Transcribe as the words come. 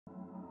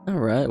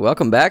Alright,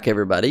 welcome back,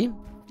 everybody.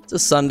 It's a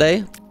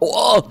Sunday.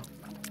 Oh!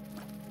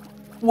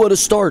 What a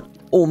start!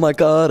 Oh my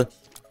god!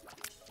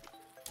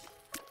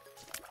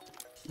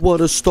 What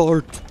a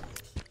start!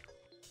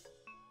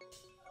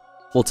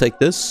 We'll take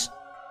this.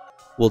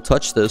 We'll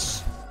touch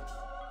this.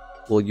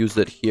 We'll use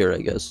it here, I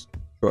guess.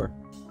 Sure.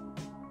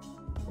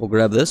 We'll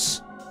grab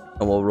this.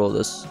 And we'll roll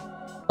this.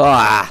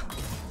 Ah!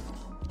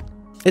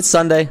 It's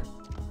Sunday.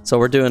 So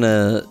we're doing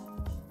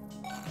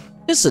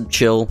just a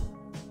chill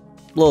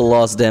little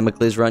Lost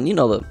Damocles run. You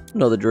know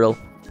the drill.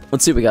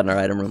 Let's see what we got in our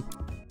item room.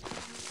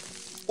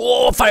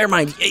 Oh, fire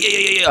mine!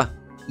 Yeah.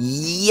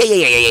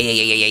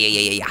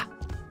 Yeah.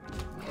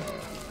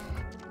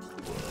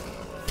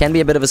 Can be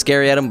a bit of a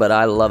scary item, but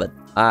I love it.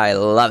 I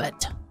love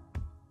it.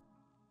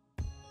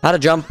 How to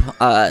jump?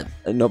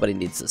 Nobody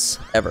needs this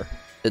ever.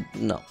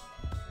 No.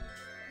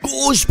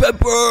 Ghost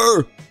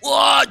pepper!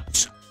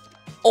 What?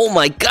 Oh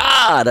my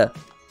god!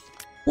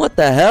 What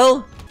the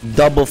hell?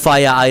 Double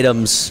fire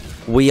items.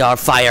 We are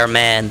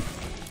fireman.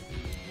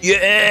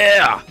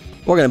 Yeah!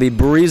 We're gonna be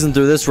breezing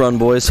through this run,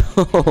 boys.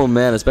 Oh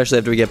man, especially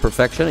after we get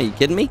perfection. Are you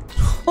kidding me?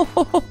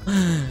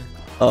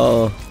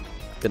 Oh,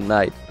 good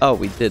night. Oh,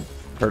 we did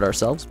hurt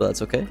ourselves, but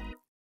that's okay.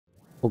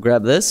 We'll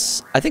grab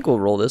this. I think we'll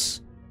roll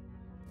this.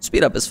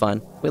 Speed up is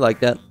fine. We like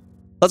that.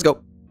 Let's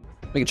go.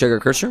 We can check our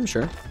cursor, I'm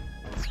sure.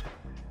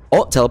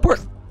 Oh, teleport.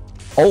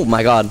 Oh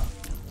my god.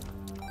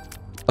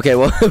 Okay,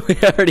 well, we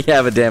already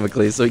have a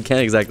Damocles, so we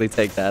can't exactly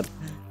take that.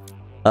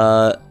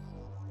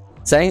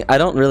 I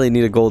don't really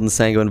need a golden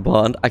sanguine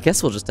bond. I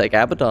guess we'll just take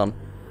Abaddon.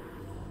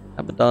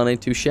 Abaddon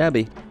ain't too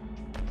shabby.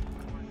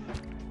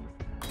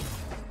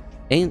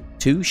 Ain't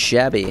too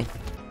shabby.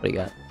 What do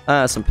you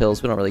got? Some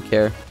pills. We don't really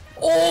care.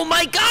 Oh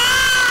my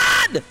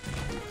god!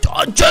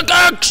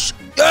 X!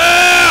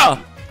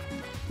 Yeah!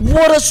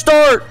 What a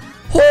start!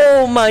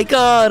 Oh my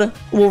god!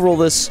 We'll roll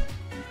this.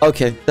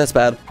 Okay, that's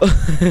bad.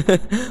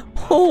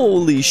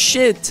 Holy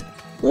shit!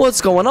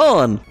 What's going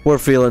on? We're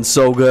feeling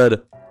so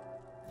good.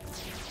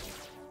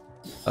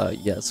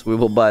 Yes, we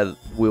will buy the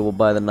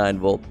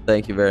 9-volt.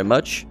 Thank you very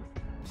much.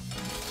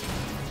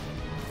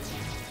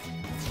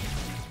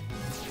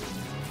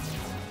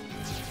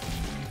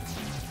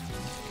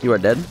 You are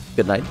dead.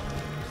 Good night.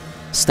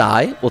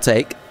 Sty, we'll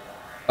take.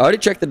 I already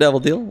checked the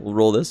devil deal. We'll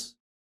roll this.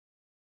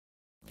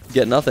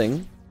 Get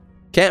nothing.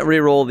 Can't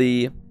re-roll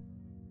the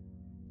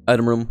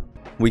item room.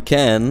 We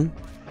can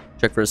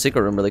check for a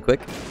secret room really quick.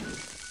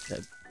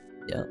 Okay.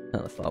 Yeah,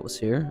 kind of thought was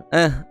here.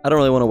 I don't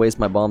really want to waste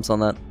my bombs on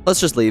that.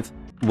 Let's just leave.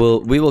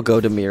 We will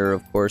go to mirror,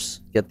 of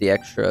course. Get the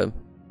extra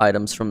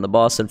items from the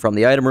boss and from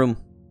the item room.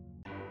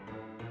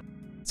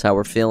 That's how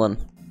we're feeling.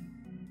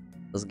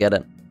 Let's get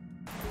it.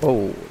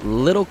 Oh,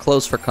 little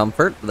close for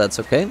comfort, but that's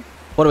okay.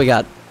 What do we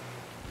got?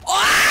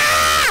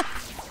 Ah!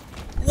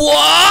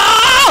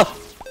 Whoa!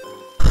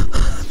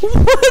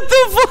 What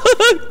the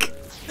fuck?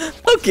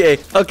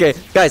 Okay,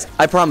 guys,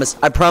 I promise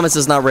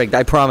it's not rigged.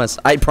 I promise.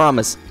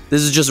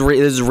 This is just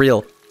this is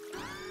real.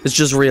 It's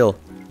just real.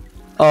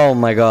 Oh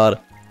my god.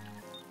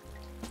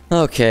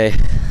 Okay.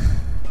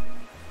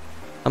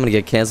 I'm gonna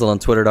get canceled on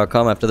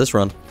twitter.com after this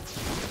run.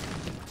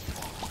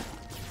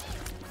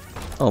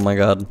 Oh my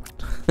god.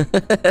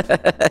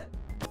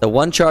 The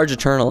one charge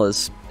eternal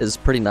is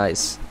pretty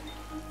nice.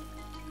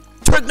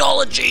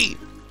 Technology!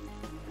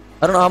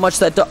 I don't know how much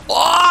that does.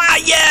 Oh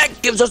yeah,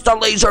 it gives us the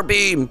laser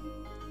beam.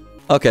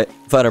 Okay,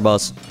 fighter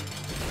boss.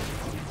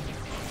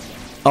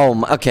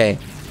 Oh, okay.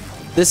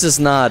 This is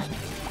not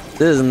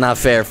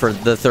fair for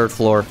the third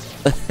floor.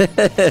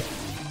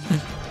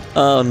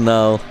 Oh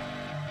no.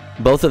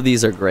 Both of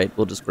these are great.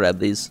 We'll just grab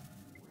these.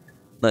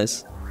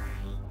 Nice.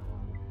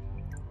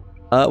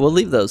 We'll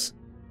leave those.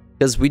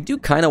 Because we do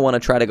kind of want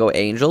to try to go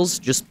angels,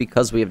 just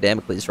because we have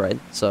Damocles, right?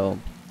 So,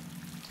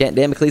 can't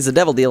Damocles the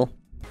devil deal.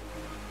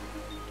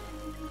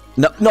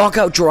 No,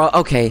 knockout draw.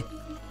 Okay.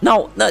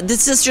 No,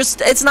 this is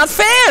just, it's not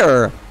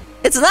fair.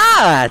 It's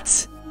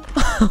not.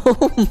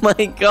 Oh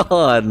my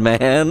god,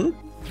 man.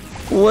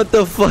 What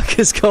the fuck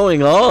is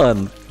going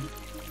on?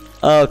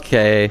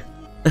 Okay.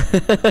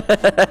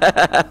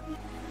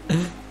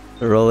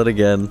 Roll it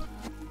again.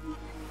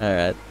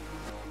 Alright.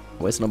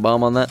 Wasting a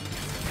bomb on that.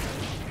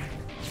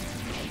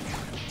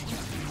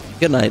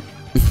 Good night.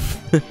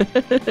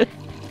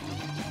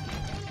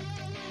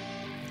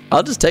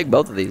 I'll just take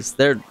both of these.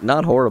 They're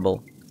not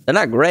horrible. They're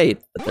not great,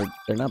 but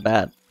they're not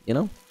bad, you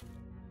know?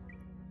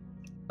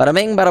 Bada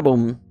bing, bada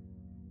boom.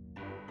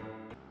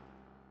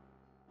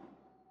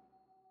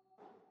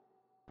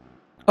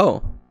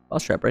 Oh,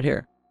 boss trap right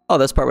here. Oh,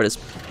 that's part where it is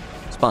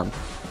spawned.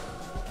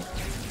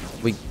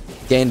 We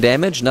gained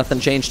damage, nothing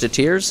changed to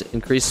tears,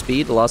 increased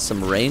speed, lost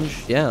some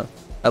range. Yeah,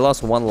 I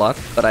lost 1 luck,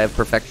 but I have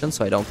perfection,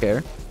 so I don't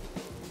care.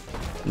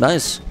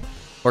 Nice.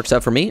 Works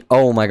out for me.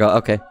 Oh my god,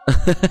 okay.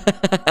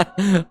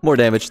 More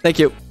damage, thank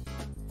you.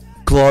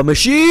 Claw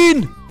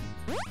machine!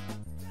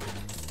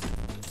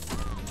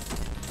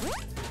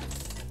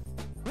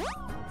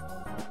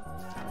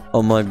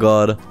 Oh my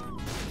god.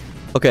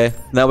 Okay,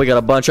 now we got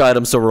a bunch of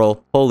items to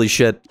roll. Holy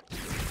shit.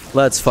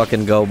 Let's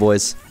fucking go,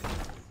 boys.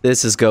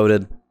 This is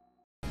goated.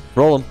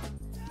 Roll them.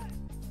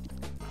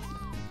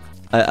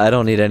 I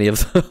don't need any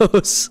of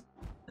those.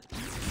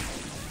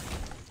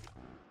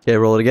 Okay,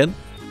 roll it again.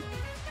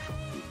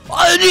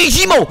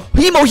 Hemo!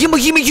 Hemo! Hemo!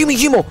 Hemo! Hemo!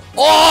 Hemo!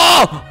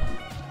 Oh!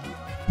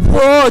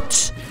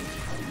 What?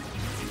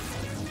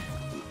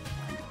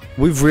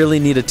 We really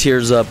need a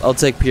tears up. I'll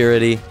take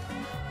purity.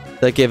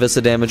 That gave us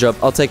a damage up.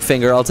 I'll take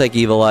finger. I'll take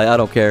evil eye. I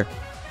don't care.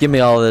 Give me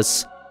all of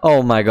this.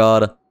 Oh my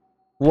god.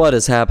 What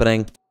is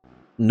happening?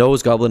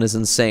 Nose Goblin is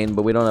insane,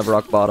 but we don't have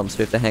rock bottom, so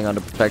we have to hang on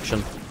to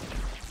protection.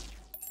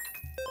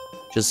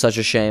 Just such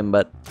a shame,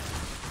 but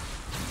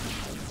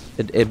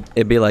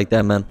it'd be like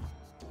that, man.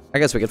 I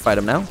guess we could fight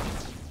him now.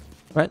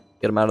 Right?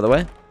 Get him out of the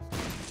way.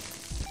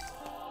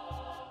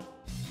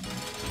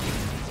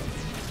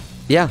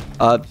 Yeah,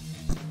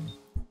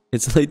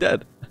 instantly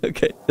dead.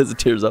 Okay, there's a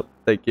tears up.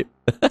 Thank you.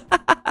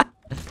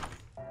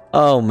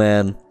 Oh,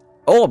 man.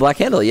 Oh, a black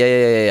handle.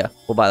 Yeah.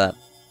 We'll buy that.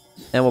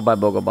 And we'll buy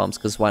Bogo Bombs,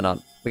 because why not?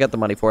 We got the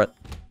money for it.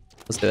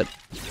 Let's do it.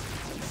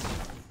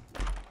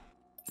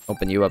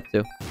 Open you up,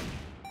 too.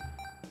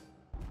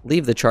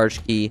 Leave the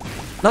charge key.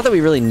 Not that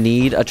we really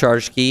need a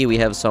charge key. We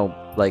have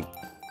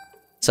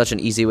such an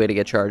easy way to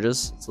get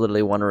charges. It's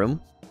literally one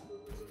room.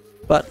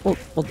 But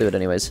we'll do it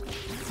anyways.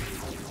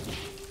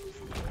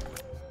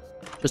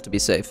 Just to be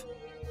safe.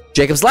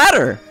 Jacob's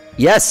Ladder!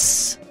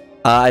 Yes!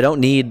 I don't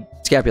need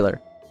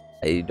Scapular.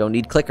 I don't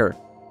need Clicker.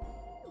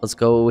 Let's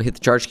go hit the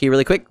charge key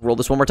really quick, roll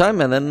this one more time,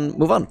 and then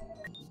move on.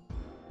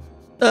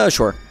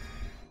 Sure.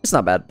 It's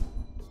not bad.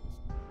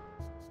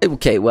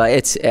 Okay, well,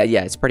 it's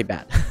pretty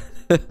bad.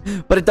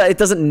 But it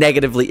doesn't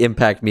negatively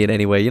impact me in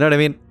any way, you know what I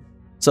mean?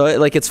 So,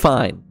 it's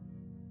fine.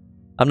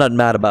 I'm not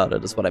mad about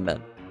it, is what I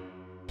meant.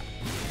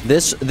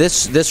 This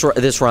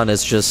run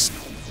is just...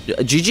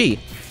 GG.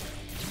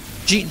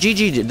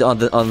 GG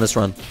on this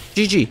run.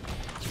 GG.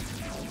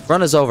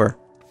 Run is over.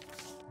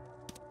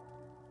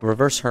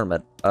 Reverse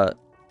Hermit.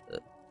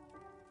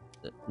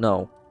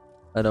 No.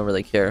 I don't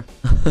really care.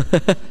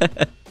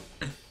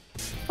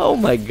 Oh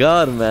my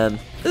god, man.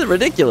 This is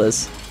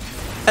ridiculous.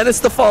 And it's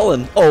the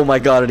Fallen. Oh my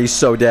god, and he's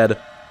so dead.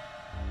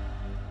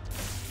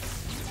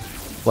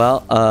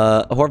 Well,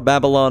 Horde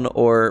Babylon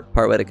or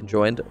Partway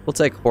Conjoined. We'll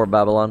take Horde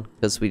Babylon,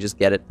 because we just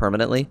get it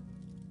permanently.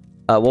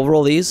 We'll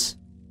roll these.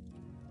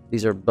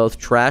 These are both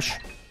trash.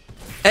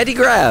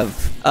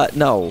 Anti-Grav!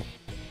 No.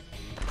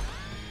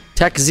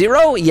 Tech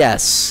 0?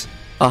 Yes.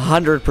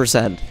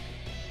 100%.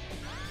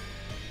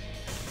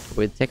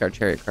 We'd take our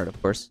Chariot card,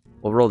 of course.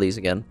 We'll roll these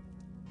again.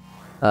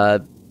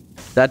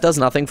 That does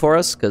nothing for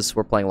us, because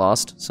we're playing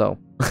Lost, so...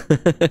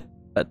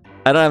 But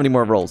I don't have any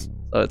more rolls,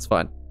 so it's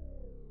fine.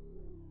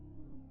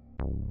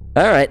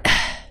 Alright.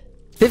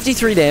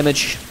 53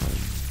 damage.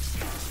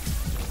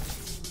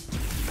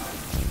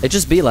 It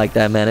just be like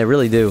that, man. It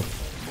really do.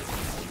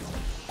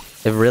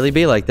 It really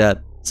be like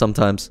that,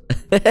 sometimes.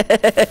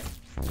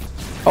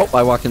 Oh,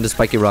 I walked into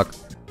Spiky Rock.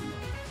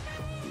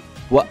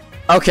 What?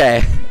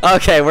 Okay.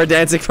 Okay, we're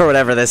dancing for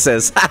whatever this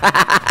is.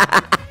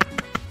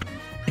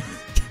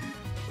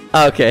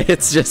 Okay,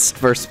 it's just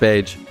first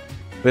page.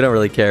 We don't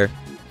really care.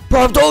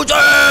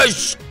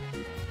 Proptosis!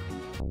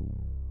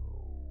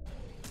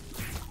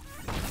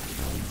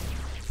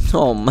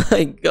 Oh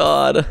my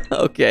god.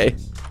 Okay.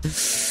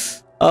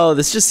 Oh,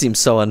 this just seems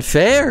so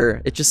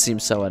unfair. It just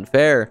seems so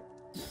unfair.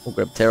 We'll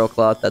grab Tarot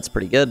Cloth. That's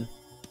pretty good.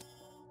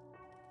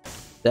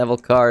 Devil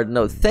card.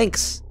 No,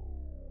 thanks.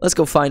 Let's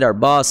go find our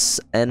boss.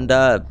 And,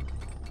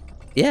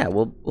 yeah,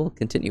 we'll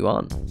continue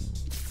on.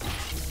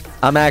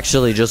 I'm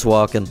actually just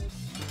walking.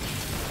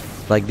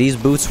 Like, these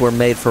boots were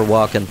made for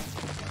walking.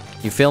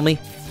 You feel me?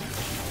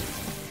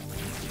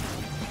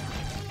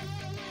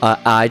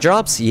 Eye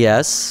drops?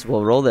 Yes.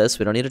 We'll roll this.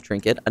 We don't need a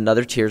trinket.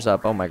 Another tears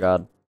up. Oh my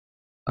god.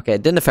 Okay,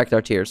 it didn't affect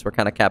our tears. We're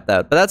kind of capped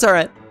out. But that's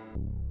alright.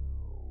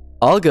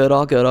 All good,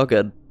 all good, all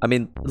good. I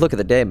mean, look at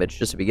the damage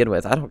just to begin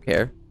with. I don't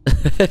care.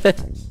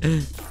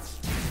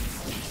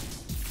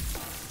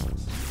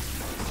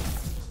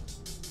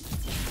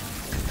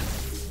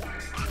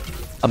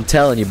 I'm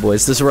telling you,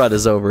 boys, this run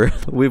is over.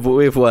 We've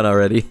won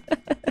already.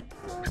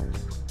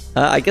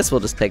 I guess we'll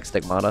just take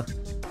Stigmata.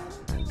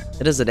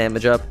 It is a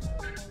damage up.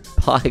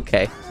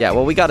 Okay, yeah,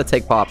 well, we gotta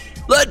take Pop.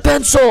 Lead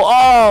Pencil!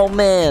 Oh,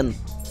 man!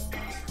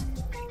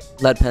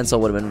 Lead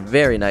Pencil would have been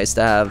very nice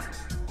to have.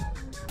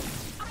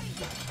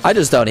 I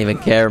just don't even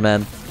care,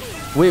 man.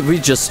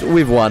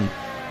 We've won.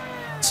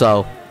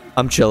 So,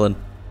 I'm chilling.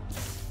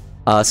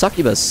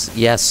 Succubus,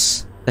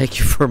 yes. Thank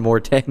you for more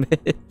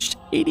damage.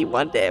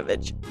 81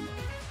 damage.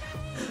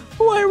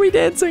 Why are we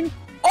dancing?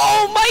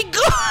 Oh my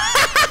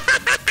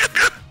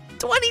god!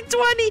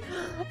 2020!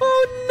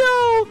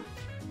 Oh no!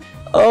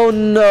 Oh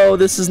no,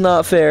 this is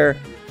not fair.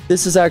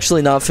 This is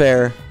actually not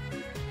fair.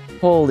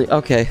 Holy,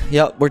 okay.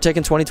 Yep, we're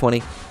taking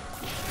 2020.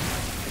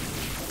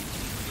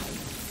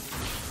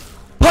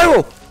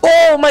 Pyro!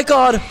 Oh my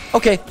god!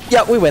 Okay,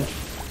 yeah, we win.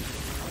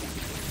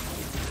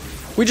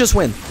 We just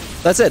win.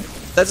 That's it.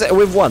 That's it.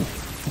 We've won.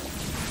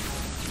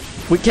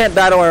 We can't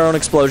battle our own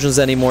explosions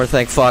anymore,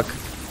 thank fuck.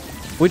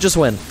 We just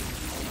win.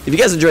 If you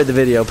guys enjoyed the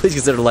video, please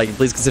consider liking,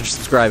 please consider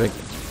subscribing.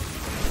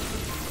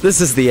 This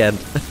is the end.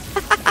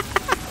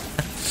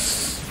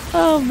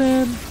 Oh,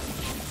 man.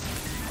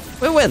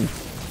 We win.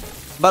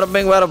 Bada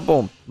bing, bada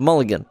boom.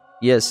 Mulligan.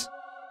 Yes.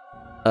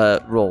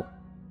 Roll.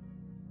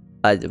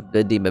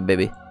 The demon,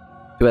 baby.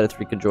 2 out of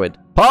 3 conjoined.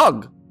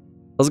 Pog!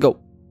 Let's go.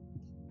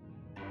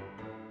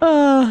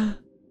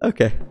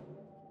 Okay.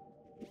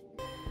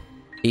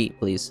 Eat,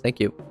 please. Thank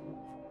you.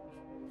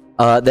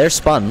 They're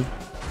spun.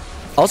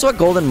 Also, at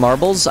golden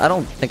marbles, I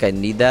don't think I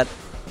need that.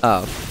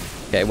 Oh.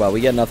 Okay, well,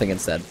 we get nothing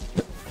instead.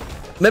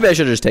 Maybe I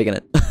should have just taken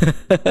it.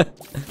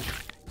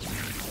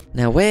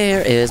 Now,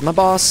 where is my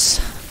boss?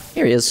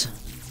 Here he is.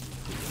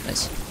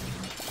 Nice.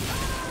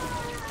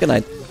 Good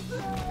night.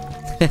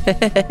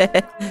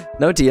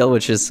 No deal,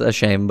 which is a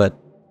shame, but...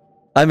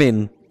 I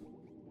mean...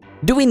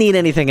 Do we need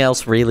anything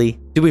else, really?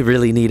 Do we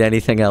really need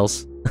anything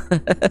else?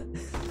 Here's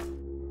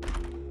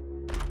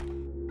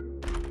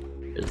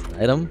the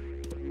item.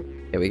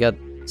 Okay, we got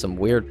some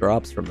weird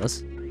drops from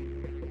this.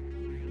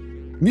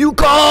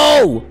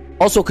 Muko!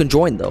 Also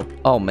conjoined, though.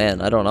 Oh,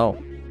 man, I don't know.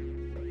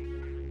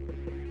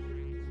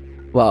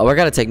 Well, we're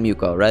gonna take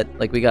Muko, right?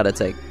 Like, we gotta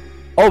take...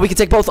 Oh, we can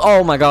take both!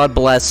 Oh my god,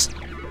 bless!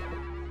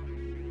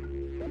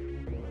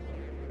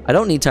 I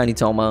don't need Tiny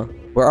Toma.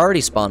 We're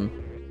already spun.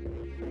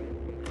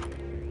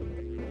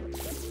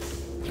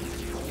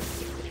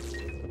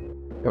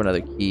 Grab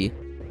another key.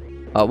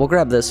 We'll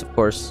grab this, of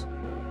course.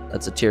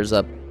 That's a tears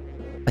up.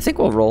 I think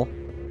we'll roll.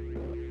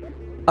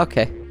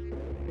 Okay.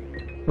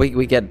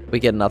 We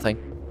get nothing.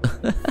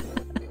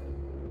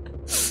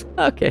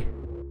 Okay.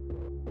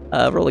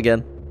 Roll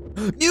again.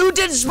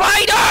 Mutant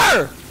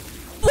spider!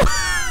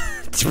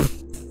 What?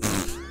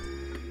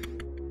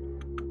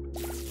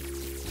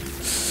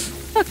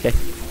 Okay.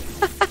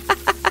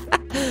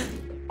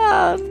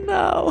 Oh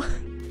no.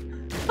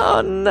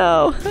 Oh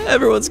no.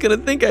 Everyone's gonna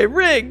think I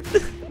rigged.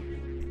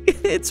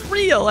 It's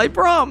real, I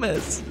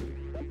promise.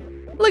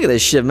 Look at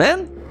this shit,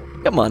 man.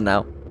 Come on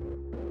now.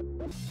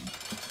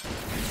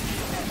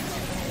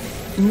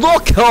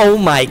 Look! Oh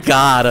my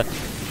god.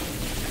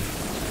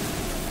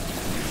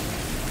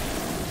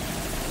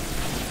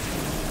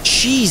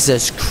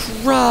 Jesus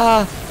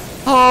Christ.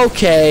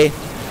 Okay.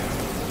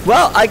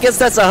 Well, I guess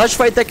that's a hush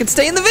fight that can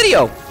stay in the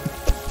video.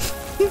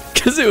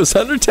 Because it was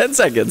under 10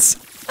 seconds.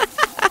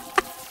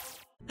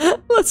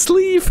 Let's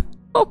leave.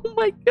 Oh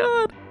my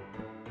god.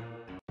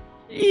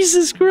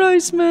 Jesus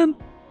Christ, man.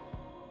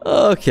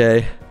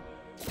 Okay.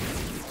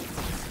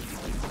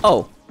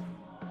 Oh.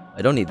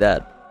 I don't need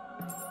that.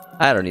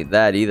 I don't need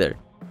that either.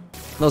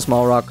 No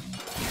small rock.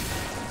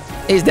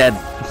 He's dead.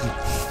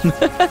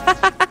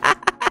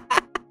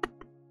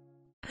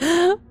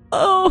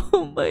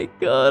 Oh my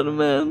god,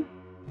 man.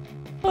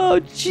 Oh,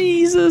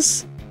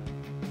 Jesus.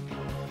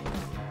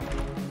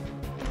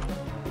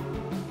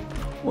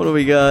 What do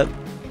we got?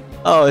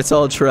 Oh, it's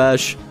all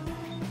trash.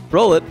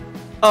 Roll it.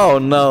 Oh,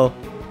 no.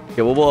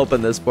 Okay, well, we'll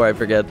open this before I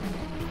forget.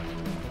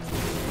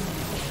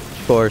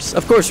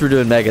 Of course we're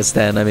doing Mega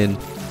Stand. I mean,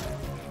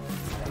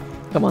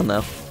 come on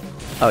now.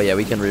 Oh, yeah,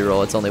 we can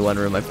re-roll. It's only one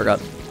room. I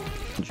forgot.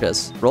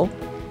 Chest. Roll.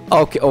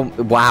 Okay. Oh,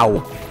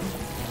 wow.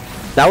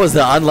 That was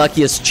the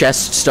unluckiest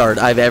chest start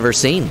I've ever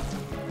seen.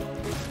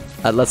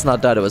 Let's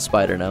not die to a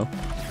spider now.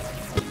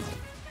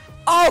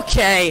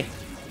 Okay.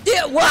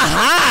 Yeah,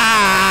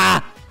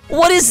 waha!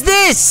 What is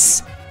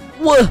this?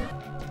 What?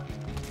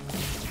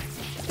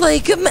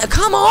 Like,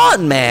 come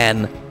on,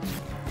 man.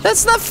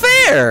 That's not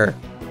fair.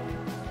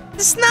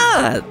 It's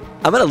not.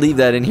 I'm gonna leave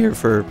that in here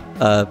for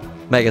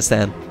Mega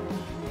Stand.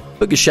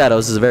 Book of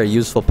Shadows is a very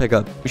useful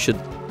pickup. We should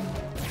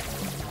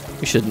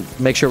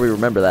make sure we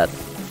remember that.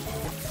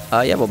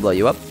 Yeah, we'll blow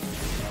you up.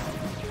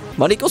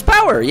 Money equals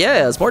power.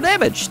 Yes, more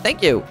damage.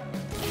 Thank you.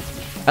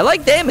 I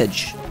like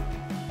damage.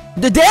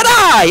 The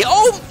Deadeye!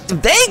 Oh,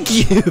 thank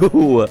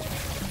you!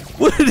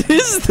 What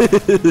is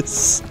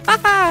this?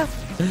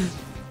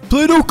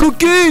 Play-Doh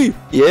cookie!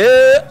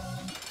 Yeah!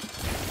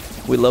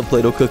 We love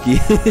Play-Doh cookie.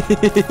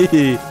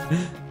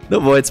 No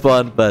void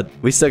spawn, but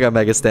we still got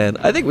Mega Stand.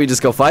 I think we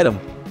just go fight him.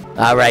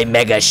 Alright,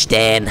 Mega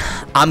Stand.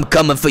 I'm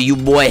coming for you,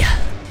 boy.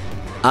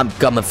 I'm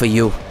coming for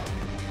you.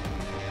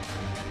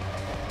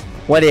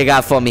 What do you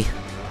got for me?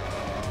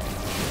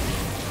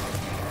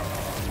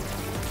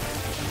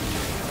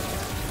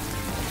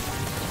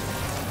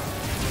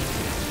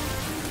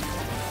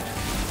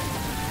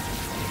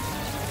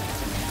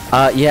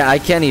 Yeah, I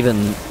can't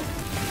even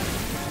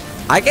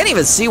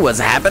see what's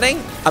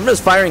happening. I'm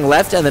just firing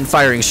left and then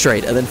firing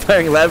straight, and then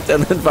firing left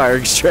and then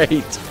firing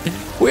straight.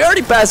 We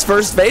already passed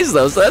first phase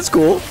though, so that's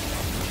cool.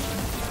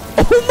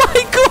 Oh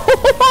my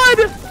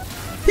god!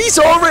 He's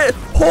already...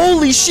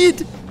 Holy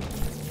shit!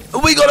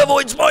 We got a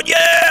void spawn,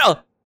 yeah!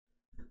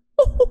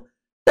 Oh,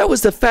 that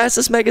was the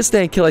fastest Mega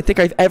Stand kill I think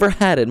I've ever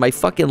had in my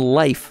fucking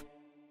life.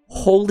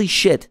 Holy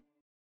shit.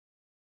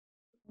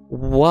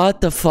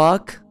 What the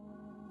fuck?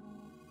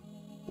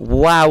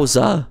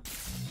 Wowza.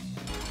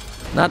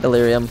 Not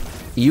delirium.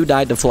 You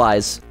died to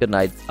flies. Good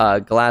night.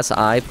 Glass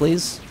eye,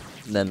 please.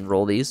 And then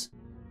roll these.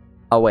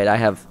 Oh, wait, I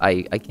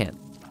can't.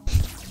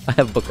 I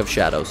have Book of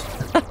Shadows.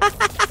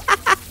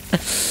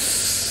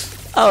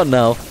 Oh,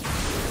 no.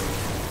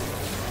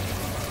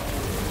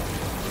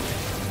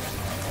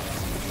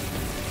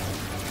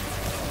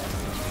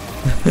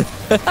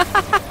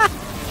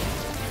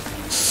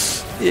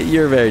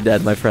 You're very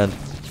dead, my friend.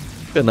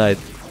 Good night.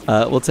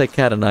 We'll take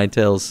Cat of Nine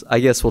Tails. I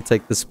guess we'll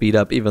take the speed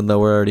up, even though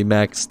we're already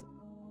maxed.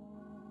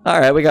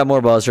 Alright, we got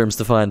more boss rooms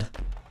to find.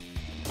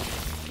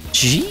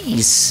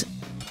 Jeez.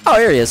 Oh,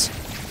 here he is.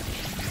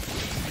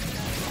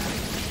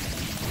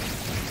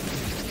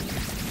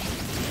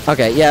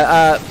 Okay,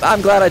 yeah,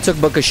 I'm glad I took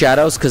Book of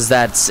Shadows, because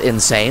that's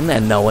insane,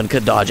 and no one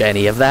could dodge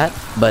any of that.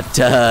 But,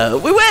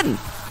 we win!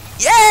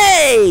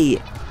 Yay!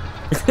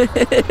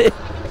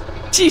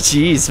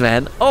 GG's,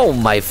 man. Oh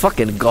my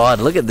fucking god,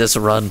 look at this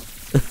run.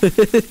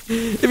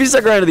 If you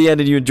stuck around to the end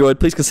and you enjoyed,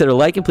 please consider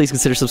liking, please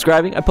consider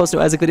subscribing. I post new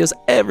Isaac videos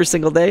every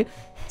single day.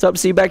 So I hope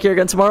to see you back here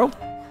again tomorrow.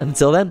 And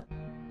until then,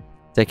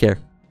 take care.